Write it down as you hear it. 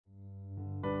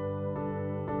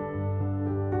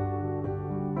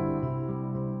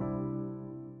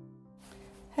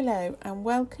Hello and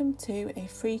welcome to a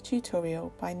free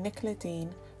tutorial by Nicola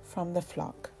from the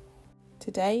Flock.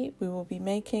 Today we will be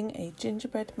making a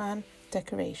gingerbread man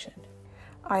decoration.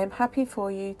 I am happy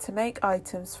for you to make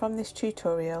items from this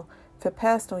tutorial for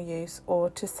personal use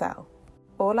or to sell.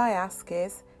 All I ask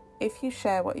is, if you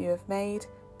share what you have made,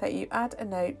 that you add a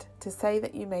note to say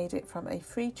that you made it from a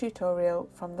free tutorial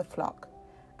from the Flock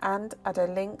and add a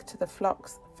link to the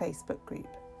Flock's Facebook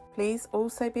group. Please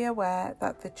also be aware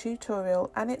that the tutorial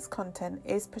and its content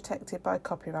is protected by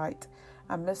copyright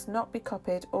and must not be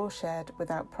copied or shared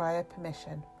without prior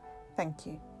permission. Thank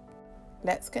you.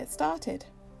 Let's get started.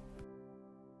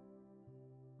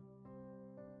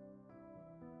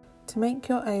 To make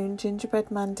your own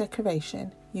gingerbread man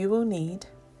decoration, you will need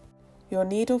your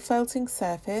needle felting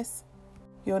surface,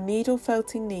 your needle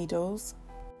felting needles,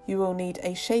 you will need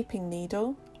a shaping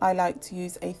needle. I like to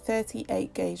use a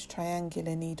 38 gauge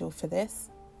triangular needle for this,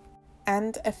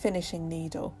 and a finishing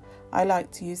needle. I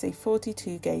like to use a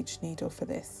 42 gauge needle for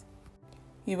this.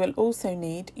 You will also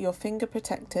need your finger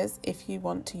protectors if you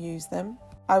want to use them.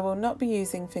 I will not be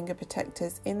using finger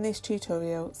protectors in this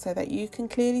tutorial so that you can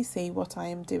clearly see what I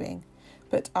am doing,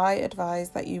 but I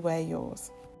advise that you wear yours.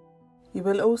 You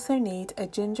will also need a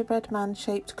gingerbread man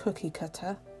shaped cookie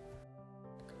cutter.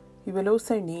 You will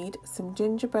also need some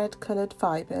gingerbread coloured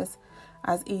fibres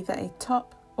as either a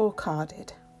top or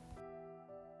carded.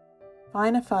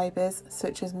 Finer fibres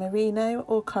such as merino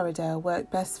or corridale work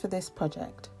best for this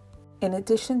project. In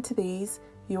addition to these,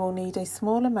 you will need a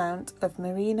small amount of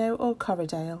merino or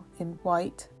corridale in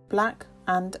white, black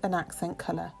and an accent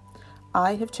colour.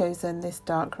 I have chosen this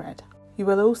dark red. You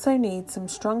will also need some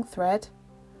strong thread,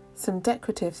 some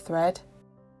decorative thread,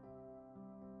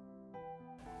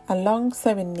 a long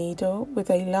sewing needle with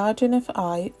a large enough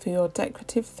eye for your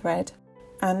decorative thread,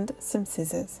 and some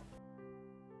scissors.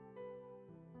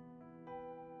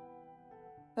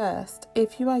 First,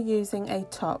 if you are using a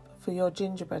top for your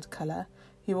gingerbread colour,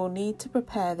 you will need to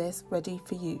prepare this ready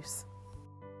for use.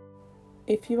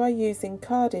 If you are using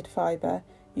carded fibre,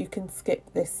 you can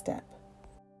skip this step.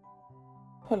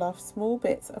 Pull off small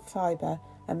bits of fibre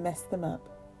and mess them up.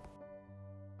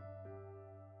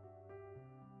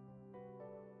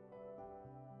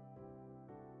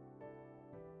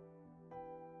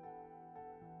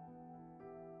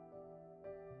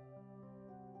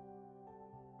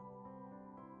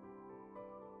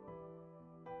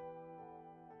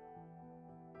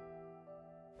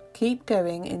 Keep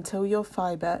going until your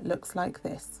fibre looks like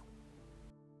this.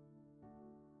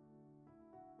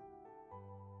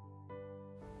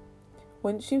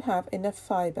 Once you have enough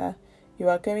fibre, you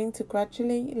are going to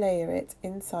gradually layer it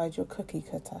inside your cookie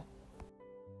cutter.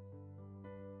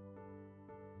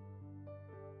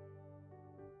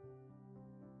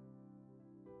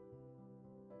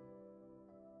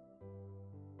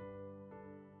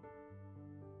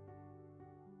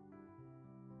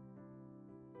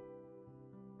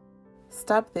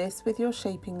 Stab this with your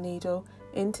shaping needle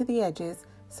into the edges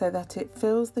so that it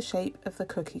fills the shape of the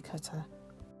cookie cutter.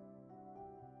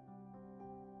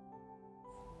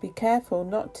 Be careful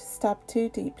not to stab too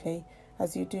deeply,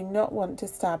 as you do not want to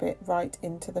stab it right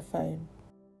into the foam.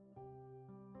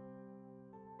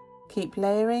 Keep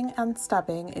layering and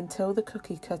stabbing until the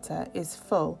cookie cutter is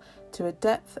full to a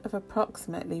depth of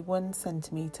approximately 1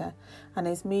 centimetre and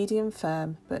is medium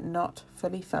firm but not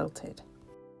fully felted.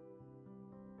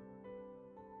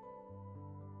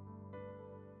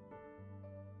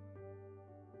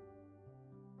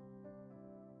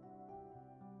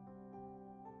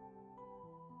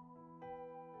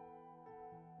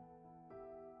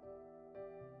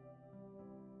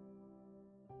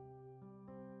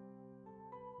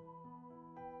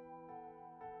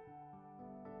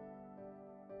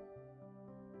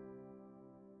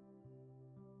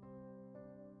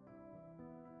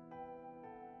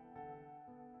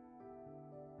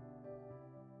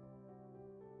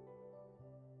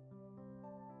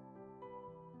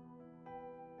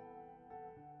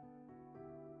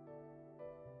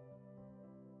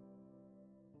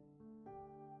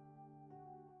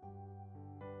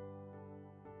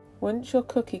 Once your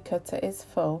cookie cutter is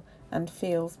full and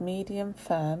feels medium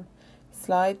firm,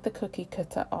 slide the cookie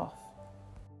cutter off.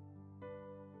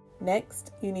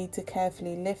 Next, you need to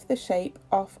carefully lift the shape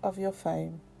off of your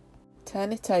foam.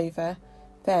 Turn it over,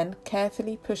 then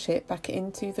carefully push it back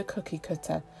into the cookie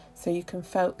cutter so you can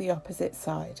felt the opposite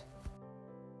side.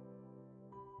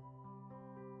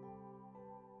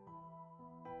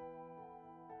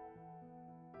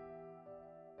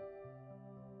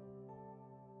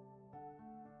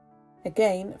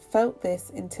 Again, felt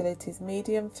this until it is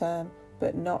medium firm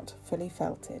but not fully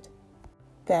felted.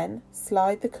 Then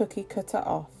slide the cookie cutter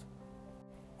off.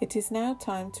 It is now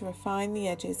time to refine the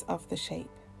edges of the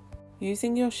shape.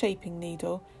 Using your shaping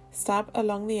needle, stab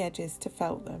along the edges to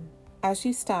felt them. As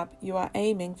you stab, you are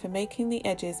aiming for making the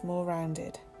edges more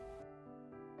rounded.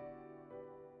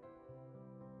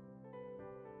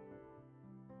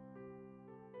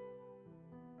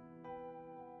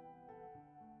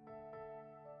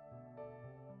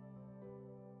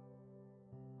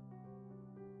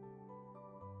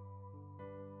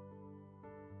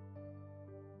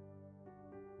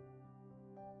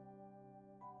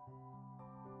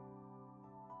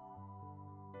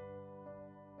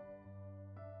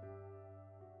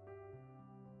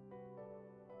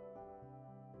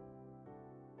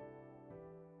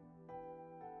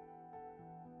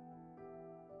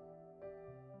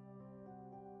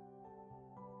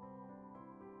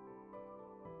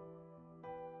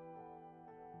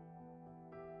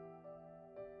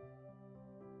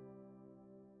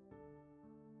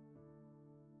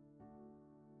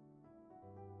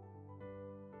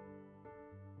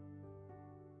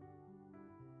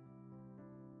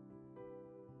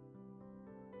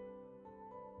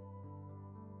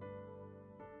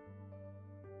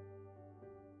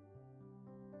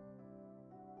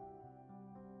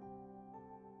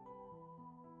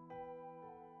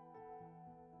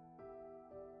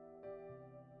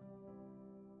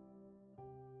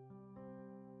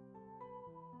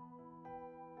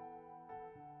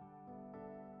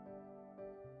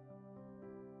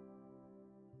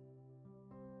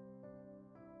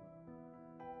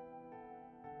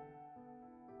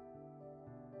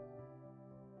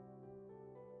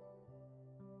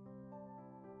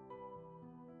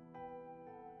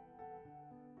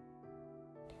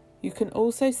 You can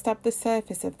also stab the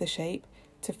surface of the shape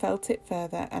to felt it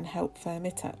further and help firm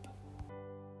it up.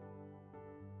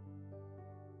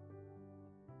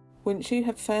 Once you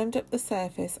have firmed up the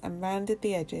surface and rounded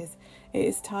the edges, it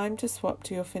is time to swap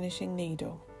to your finishing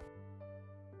needle.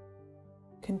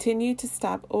 Continue to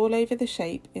stab all over the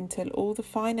shape until all the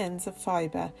fine ends of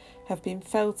fibre have been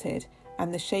felted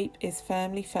and the shape is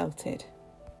firmly felted.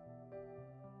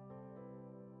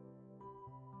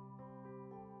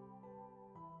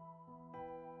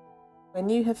 When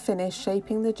you have finished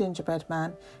shaping the gingerbread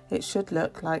man, it should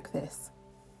look like this.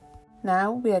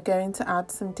 Now we are going to add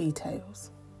some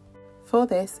details. For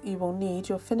this, you will need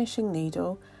your finishing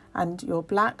needle and your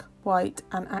black, white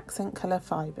and accent colour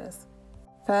fibres.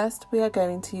 First, we are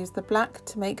going to use the black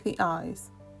to make the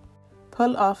eyes.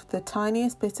 Pull off the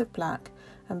tiniest bit of black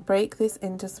and break this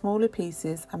into smaller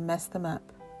pieces and mess them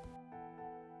up.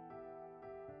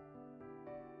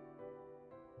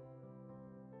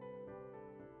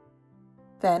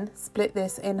 Then split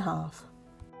this in half.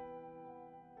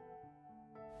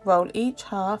 Roll each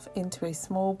half into a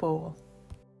small ball.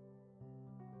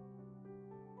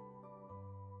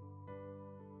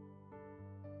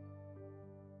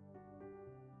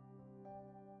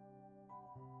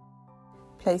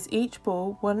 Place each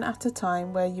ball one at a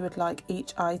time where you would like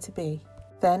each eye to be.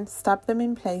 Then stab them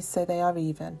in place so they are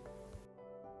even.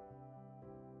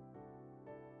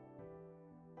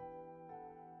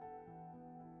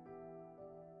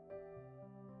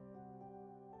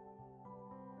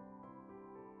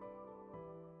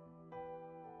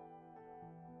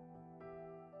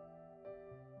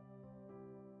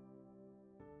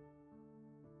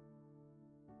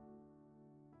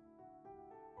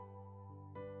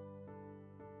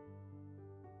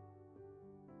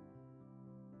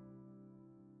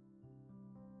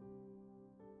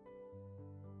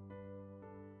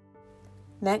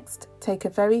 Next, take a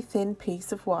very thin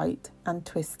piece of white and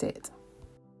twist it.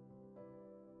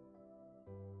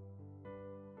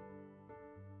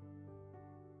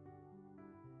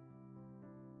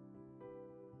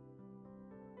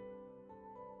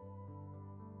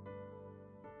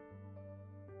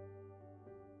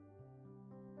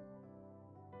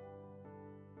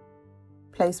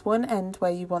 Place one end where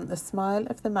you want the smile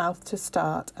of the mouth to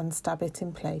start and stab it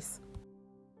in place.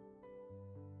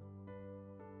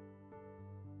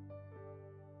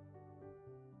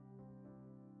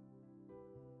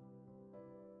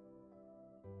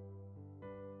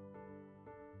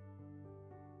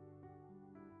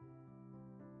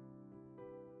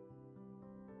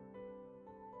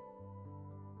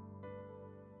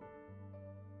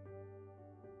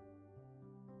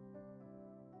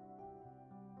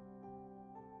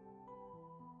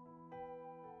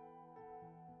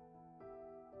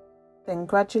 Then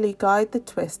gradually guide the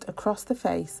twist across the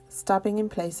face, stabbing in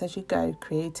place as you go,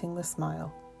 creating the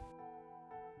smile.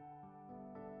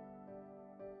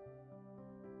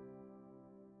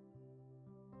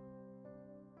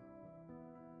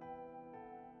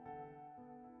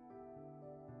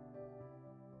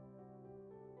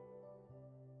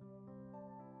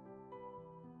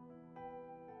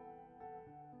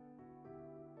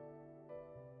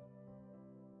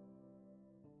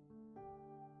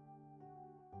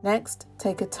 Next,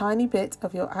 take a tiny bit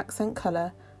of your accent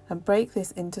colour and break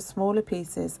this into smaller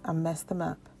pieces and mess them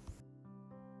up.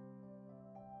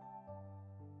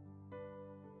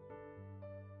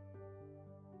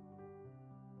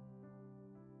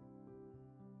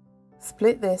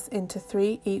 Split this into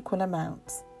 3 equal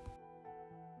amounts.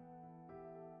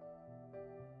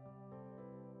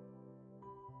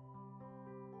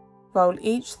 Roll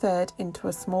each third into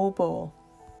a small ball.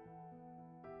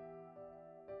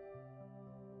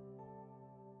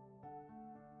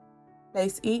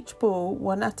 Place each ball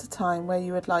one at a time where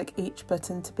you would like each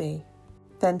button to be.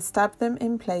 Then stab them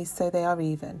in place so they are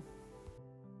even.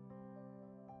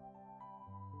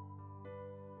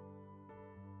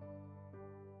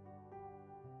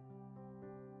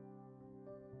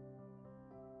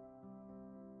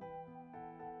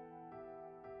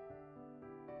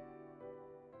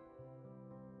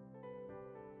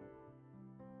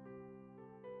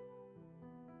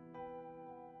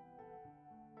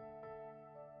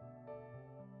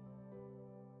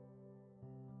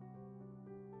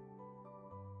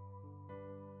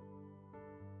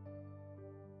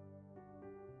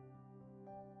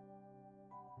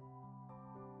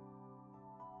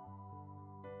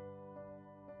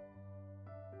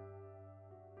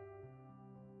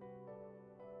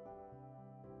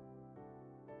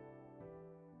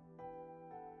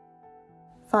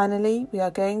 Finally, we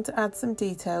are going to add some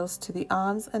details to the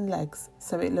arms and legs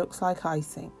so it looks like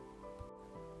icing.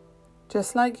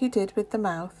 Just like you did with the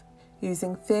mouth,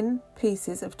 using thin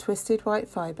pieces of twisted white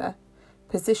fibre,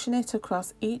 position it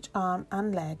across each arm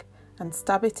and leg and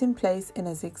stab it in place in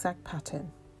a zigzag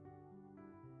pattern.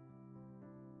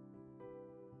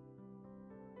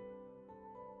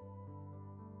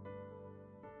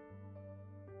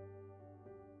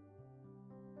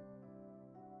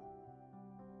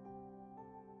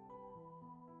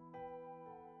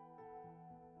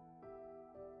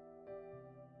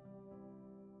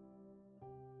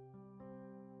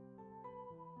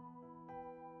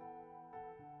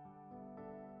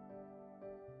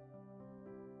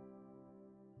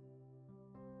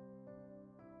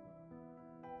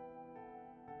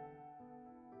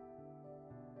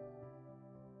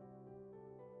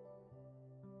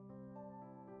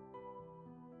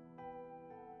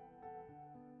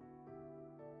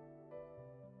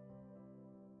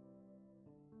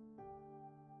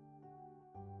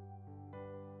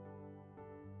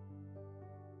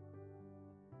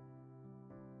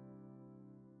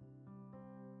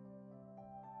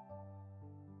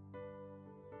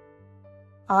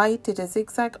 I did a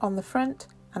zigzag on the front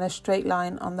and a straight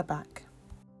line on the back.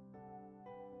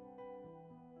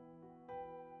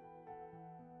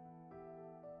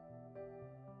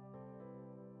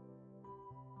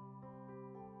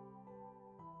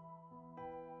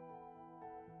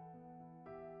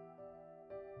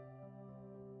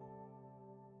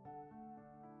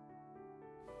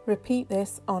 Repeat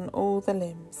this on all the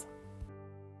limbs.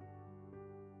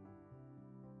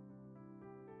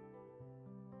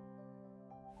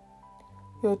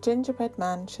 Your gingerbread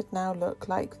man should now look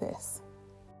like this.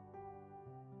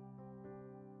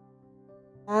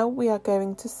 Now we are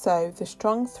going to sew the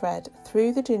strong thread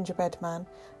through the gingerbread man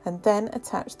and then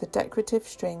attach the decorative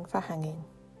string for hanging.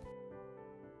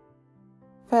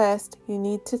 First, you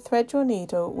need to thread your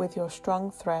needle with your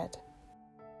strong thread.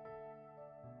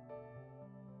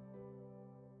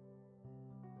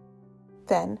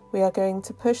 Then we are going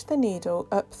to push the needle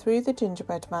up through the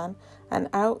gingerbread man and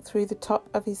out through the top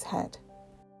of his head.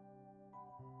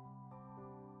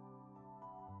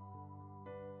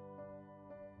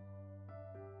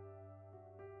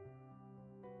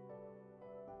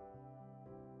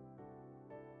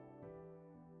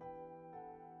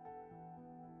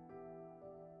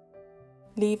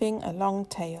 Leaving a long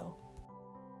tail.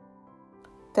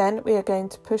 Then we are going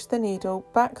to push the needle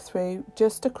back through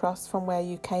just across from where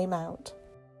you came out.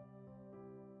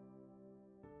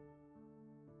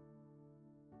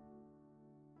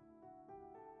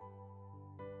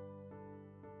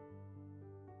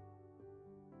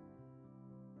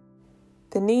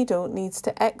 The needle needs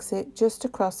to exit just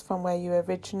across from where you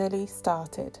originally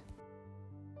started.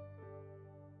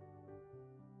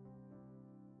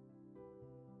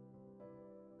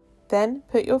 Then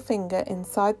put your finger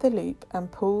inside the loop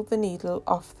and pull the needle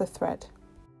off the thread.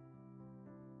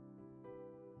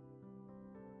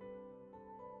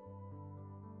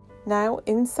 Now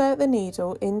insert the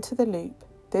needle into the loop.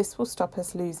 This will stop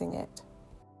us losing it.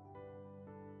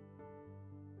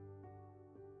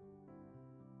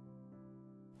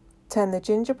 Turn the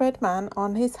gingerbread man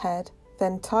on his head,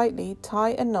 then tightly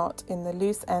tie a knot in the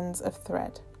loose ends of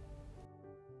thread.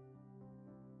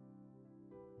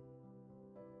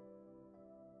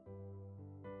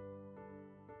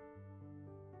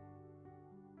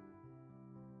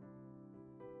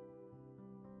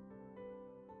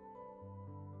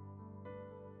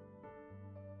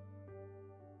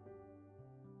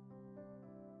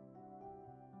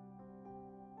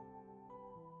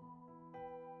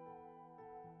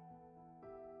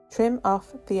 Trim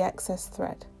off the excess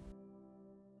thread.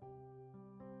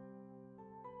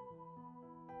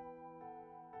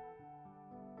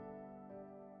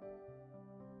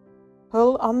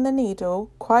 Pull on the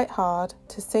needle quite hard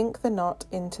to sink the knot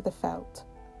into the felt.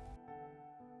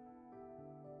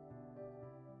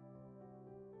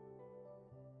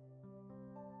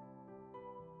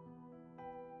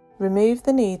 Remove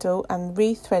the needle and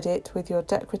re-thread it with your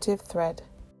decorative thread.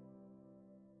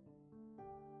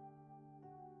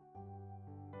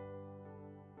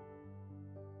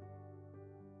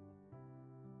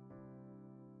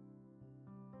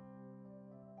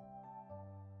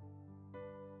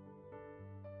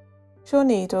 Your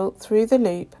needle through the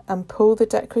loop and pull the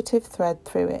decorative thread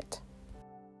through it.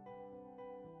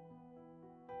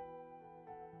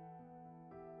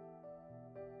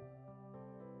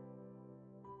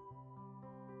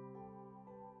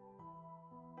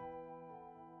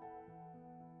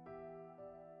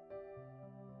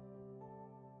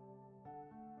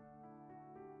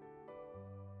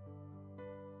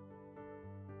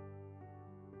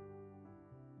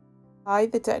 Tie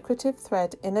the decorative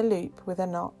thread in a loop with a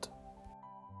knot.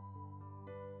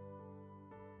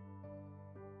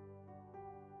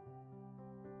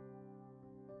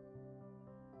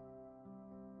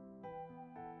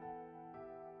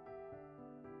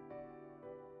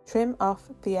 Trim off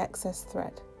the excess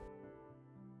thread.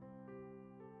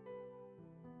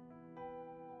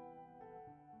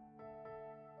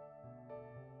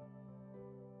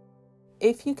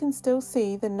 If you can still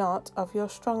see the knot of your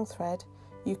strong thread,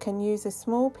 you can use a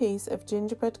small piece of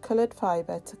gingerbread coloured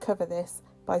fibre to cover this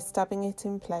by stabbing it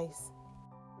in place.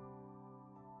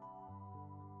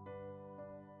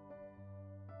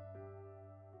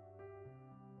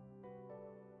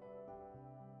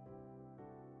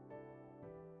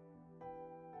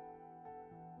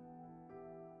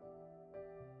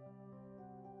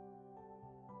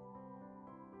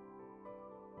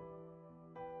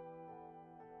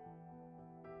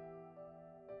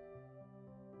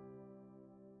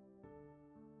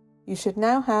 You should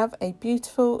now have a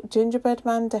beautiful gingerbread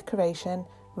man decoration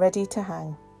ready to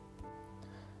hang.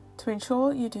 To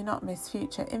ensure you do not miss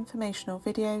future informational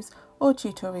videos or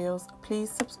tutorials, please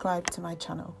subscribe to my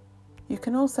channel. You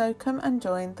can also come and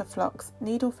join the Flock's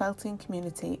needle felting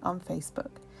community on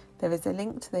Facebook. There is a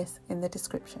link to this in the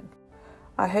description.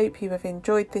 I hope you have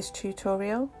enjoyed this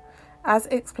tutorial. As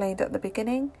explained at the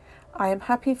beginning, I am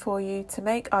happy for you to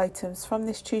make items from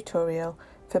this tutorial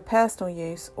for personal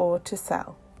use or to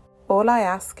sell. All I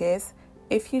ask is,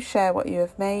 if you share what you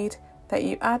have made, that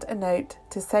you add a note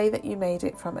to say that you made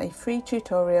it from a free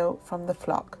tutorial from the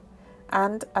Flock,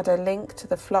 and add a link to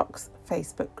the Flock's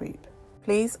Facebook group.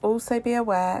 Please also be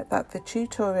aware that the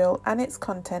tutorial and its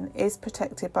content is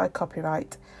protected by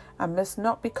copyright and must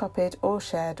not be copied or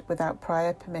shared without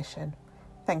prior permission.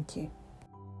 Thank you.